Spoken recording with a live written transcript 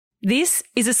This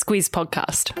is a Squiz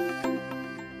podcast.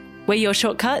 We're your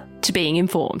shortcut to being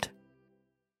informed.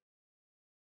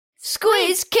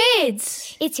 Squiz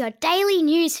Kids! It's your daily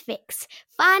news fix.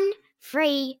 Fun,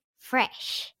 free,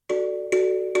 fresh.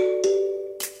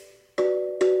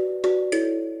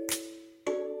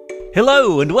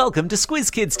 Hello and welcome to Squiz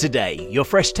Kids Today, your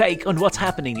fresh take on what's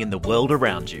happening in the world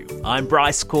around you. I'm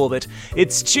Bryce Corbett.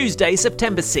 It's Tuesday,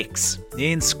 September 6.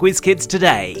 In Squiz Kids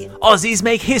Today, Aussies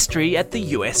make history at the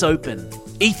US Open.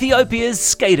 Ethiopia's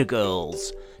skater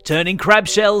girls, turning crab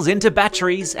shells into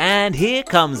batteries, and here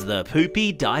comes the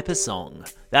poopy diaper song.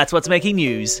 That's what's making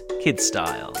news, kids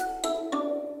style.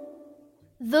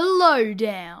 The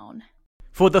Lowdown.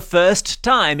 For the first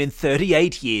time in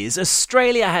 38 years,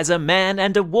 Australia has a man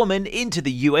and a woman into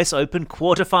the US Open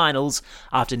quarterfinals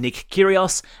after Nick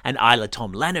Kyrgios and Ajla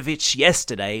Tomljanovic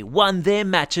yesterday won their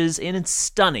matches in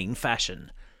stunning fashion.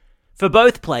 For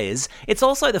both players, it's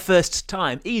also the first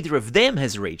time either of them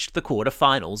has reached the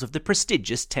quarterfinals of the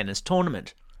prestigious tennis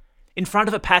tournament. In front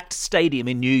of a packed stadium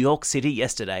in New York City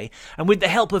yesterday, and with the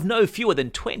help of no fewer than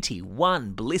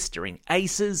 21 blistering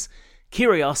aces,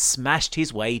 Kyrgios smashed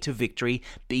his way to victory,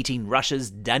 beating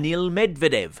Russia's Daniil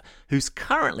Medvedev, who's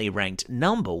currently ranked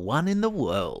number 1 in the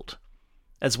world.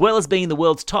 As well as being the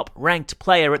world's top-ranked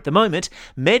player at the moment,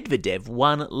 Medvedev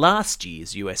won last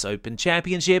year's US Open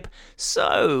Championship,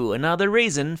 so another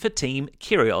reason for Team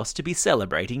Kyrgios to be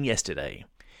celebrating yesterday.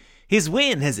 His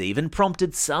win has even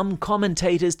prompted some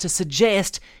commentators to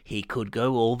suggest he could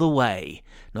go all the way,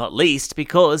 not least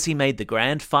because he made the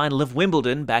grand final of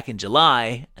Wimbledon back in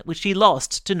July, which he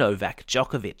lost to Novak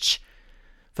Djokovic.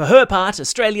 For her part,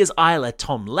 Australia's Ajla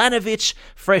Tomljanovic,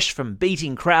 fresh from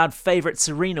beating crowd favourite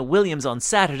Serena Williams on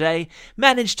Saturday,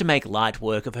 managed to make light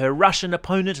work of her Russian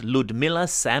opponent Ludmila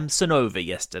Samsonova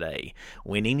yesterday,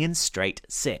 winning in straight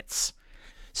sets.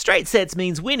 Straight sets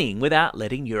means winning without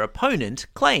letting your opponent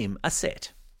claim a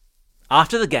set.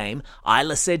 After the game,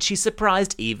 Ajla said she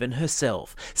surprised even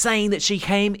herself, saying that she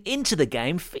came into the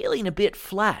game feeling a bit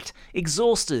flat,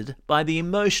 exhausted by the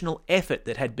emotional effort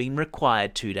that had been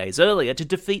required 2 days earlier to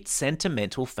defeat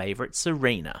sentimental favourite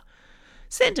Serena.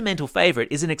 Sentimental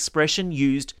favourite is an expression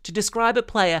used to describe a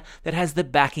player that has the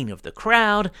backing of the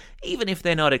crowd, even if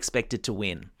they're not expected to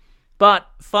win. But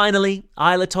finally,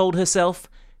 Ajla told herself,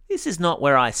 "This is not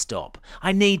where I stop.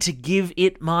 I need to give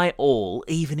it my all,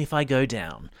 even if I go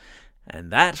down."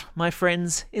 And that, my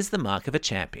friends, is the mark of a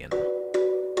champion.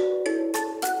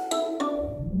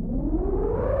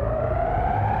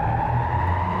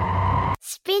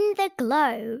 Spin the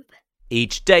globe.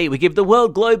 Each day we give the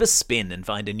world globe a spin and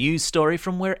find a news story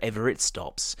from wherever it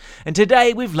stops. And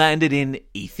today we've landed in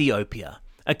Ethiopia,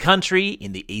 a country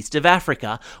in the east of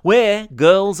Africa where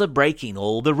girls are breaking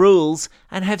all the rules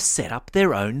and have set up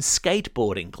their own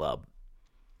skateboarding club.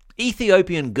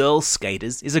 Ethiopian Girl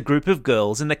Skaters is a group of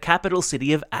girls in the capital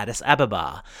city of Addis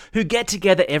Ababa who get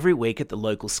together every week at the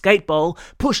local skate bowl,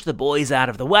 push the boys out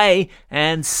of the way,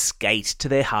 and skate to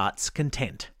their heart's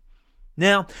content.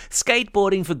 Now,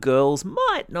 skateboarding for girls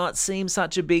might not seem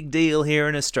such a big deal here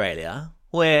in Australia,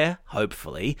 where,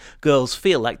 hopefully, girls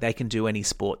feel like they can do any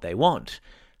sport they want.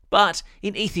 But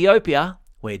in Ethiopia,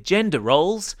 where gender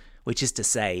roles, which is to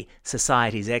say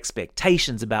society's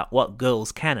expectations about what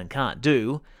girls can and can't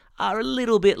do, are a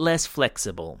little bit less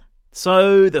flexible.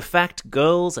 So the fact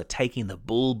girls are taking the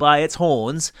bull by its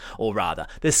horns, or rather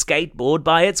the skateboard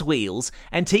by its wheels,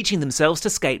 and teaching themselves to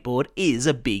skateboard is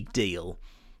a big deal.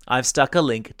 I've stuck a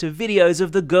link to videos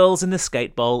of the girls in the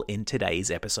skate bowl in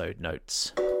today's episode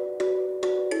notes.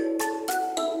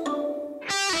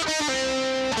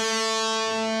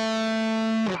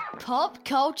 Pop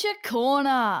Culture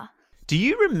Corner. Do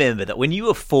you remember that when you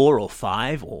were 4 or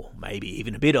 5, or maybe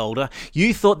even a bit older,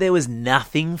 you thought there was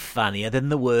nothing funnier than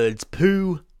the words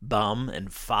poo, bum,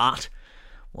 and fart?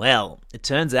 Well, it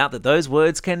turns out that those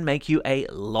words can make you a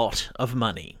lot of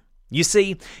money. You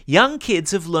see, young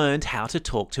kids have learned how to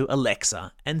talk to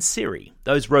Alexa and Siri,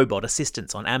 those robot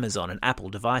assistants on Amazon and Apple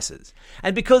devices.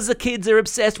 And because the kids are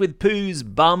obsessed with poos,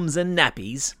 bums, and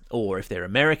nappies, or if they're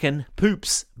American,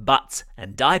 poops, butts,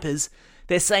 and diapers,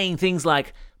 they're saying things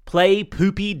like, "Play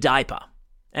poopy diaper."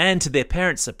 And to their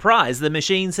parents' surprise, the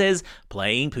machine says,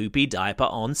 "Playing poopy diaper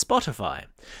on Spotify."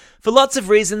 For lots of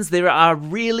reasons, there are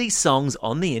really songs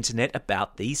on the internet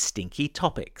about these stinky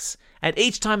topics. And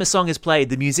each time a song is played,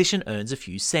 the musician earns a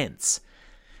few cents.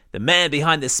 The man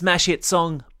behind the smash hit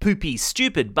song Poopy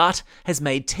Stupid Butt has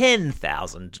made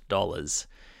 $10,000.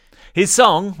 His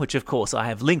song, which of course I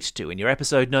have linked to in your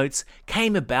episode notes,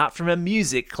 came about from a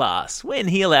music class when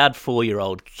he allowed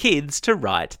 4-year-old kids to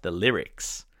write the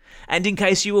lyrics. And in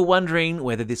case you were wondering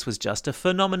whether this was just a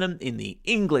phenomenon in the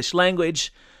English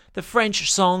language, The French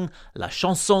song La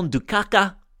Chanson du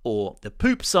Caca, or the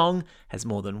Poop Song, has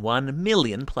more than 1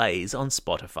 million plays on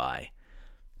Spotify.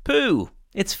 Poo!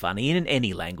 It's funny in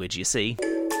any language, you see.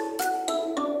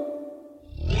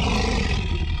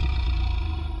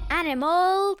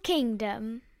 Animal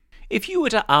Kingdom. If you were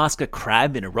to ask a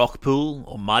crab in a rock pool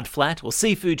or mudflat or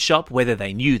seafood shop whether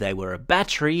they knew they were a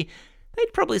battery,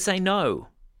 they'd probably say no,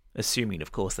 assuming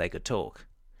of course they could talk.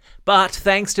 But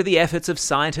thanks to the efforts of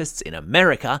scientists in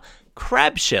America,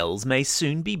 crab shells may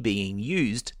soon be being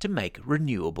used to make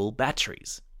renewable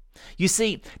batteries. You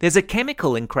see, there's a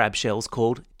chemical in crab shells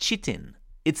called chitin.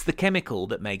 It's the chemical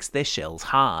that makes their shells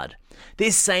hard.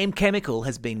 This same chemical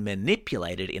has been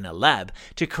manipulated in a lab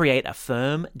to create a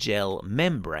firm gel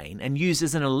membrane and used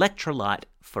as an electrolyte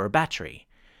for a battery.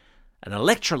 An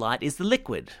electrolyte is the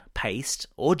liquid, paste,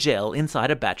 or gel inside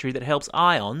a battery that helps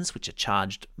ions, which are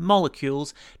charged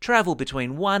molecules, travel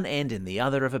between one end and the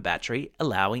other of a battery,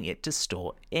 allowing it to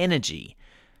store energy.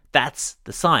 That's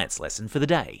the science lesson for the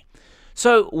day.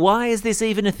 So why is this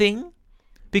even a thing?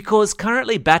 Because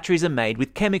currently batteries are made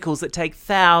with chemicals that take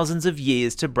thousands of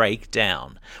years to break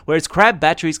down, whereas crab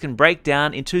batteries can break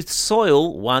down into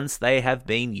soil once they have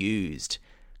been used.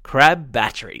 Crab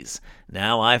batteries.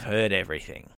 Now I've heard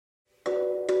everything.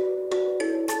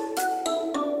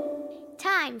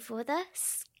 Time for the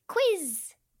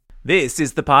quiz. This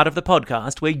is the part of the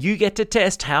podcast where you get to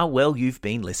test how well you've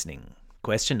been listening.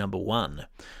 Question number 1.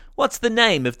 What's the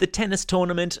name of the tennis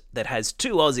tournament that has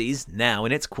 2 Aussies now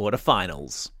in its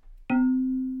quarterfinals?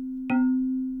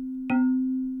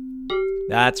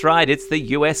 That's right, it's the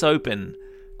US Open.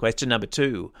 Question number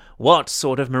 2. What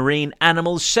sort of marine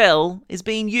animal's shell is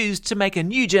being used to make a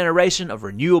new generation of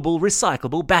renewable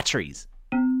recyclable batteries?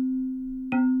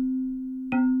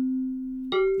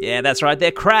 Yeah, that's right,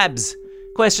 they're crabs.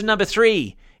 Question number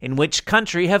 3. In which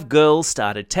country have girls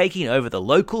started taking over the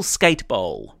local skate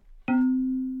bowl?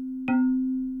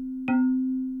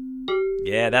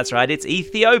 Yeah, that's right, it's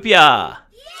Ethiopia.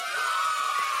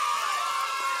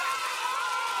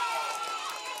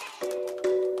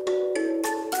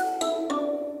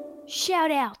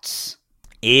 Shout-outs.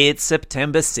 It's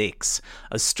September 6.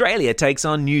 Australia takes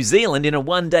on New Zealand in a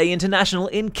one-day international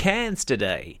in Cairns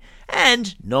today.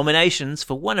 And nominations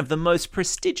for one of the most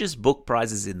prestigious book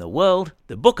prizes in the world,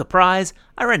 the Booker Prize,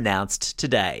 are announced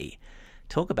today.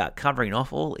 Talk about covering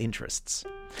off all interests.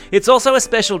 It's also a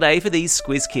special day for these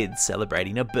Squiz kids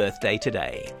celebrating a birthday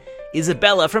today.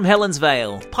 Isabella from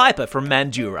Helensvale, Piper from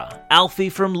Mandurah, Alfie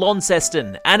from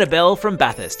Launceston, Annabelle from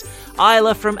Bathurst,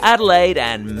 Isla from Adelaide,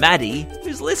 and Maddie,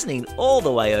 who's listening all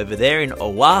the way over there in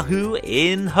Oahu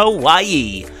in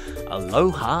Hawaii.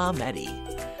 Aloha, Maddie.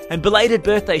 And belated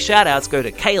birthday shout-outs go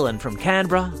to Kaylin from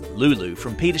Canberra, Lulu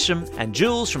from Petersham, and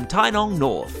Jules from Tynong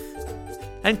North.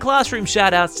 And classroom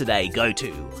shout-outs today go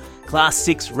to Class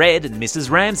 6 Red and Mrs.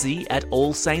 Ramsey at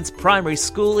All Saints Primary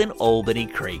School in Albany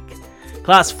Creek.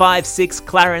 Class 5-6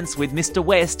 Clarence with Mr.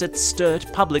 West at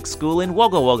Sturt Public School in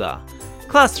Wagga Wagga.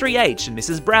 Class 3H and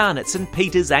Mrs. Brown at St.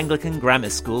 Peter's Anglican Grammar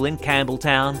School in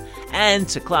Campbelltown. And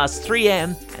to Class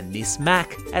 3M and Miss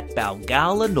Mac at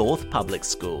Balgowlah North Public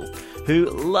School, who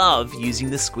love using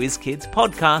the Squiz Kids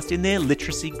podcast in their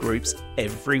literacy groups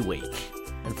every week.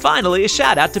 And finally, a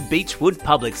shout out to Beechwood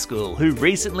Public School, who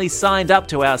recently signed up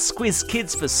to our Squiz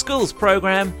Kids for Schools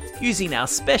program using our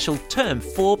special Term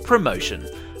 4 promotion,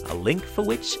 a link for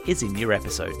which is in your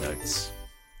episode notes.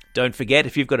 Don't forget,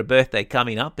 if you've got a birthday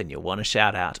coming up and you want a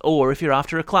shout out, or if you're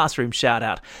after a classroom shout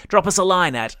out, drop us a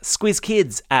line at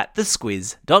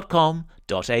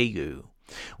squizkids@thesquiz.com.au.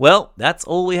 Well, that's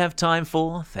all we have time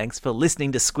for. Thanks for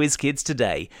listening to Squiz Kids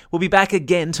today. We'll be back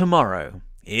again tomorrow.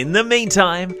 In the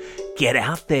meantime, get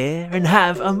out there and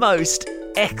have a most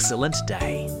excellent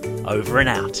day. Over and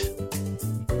out.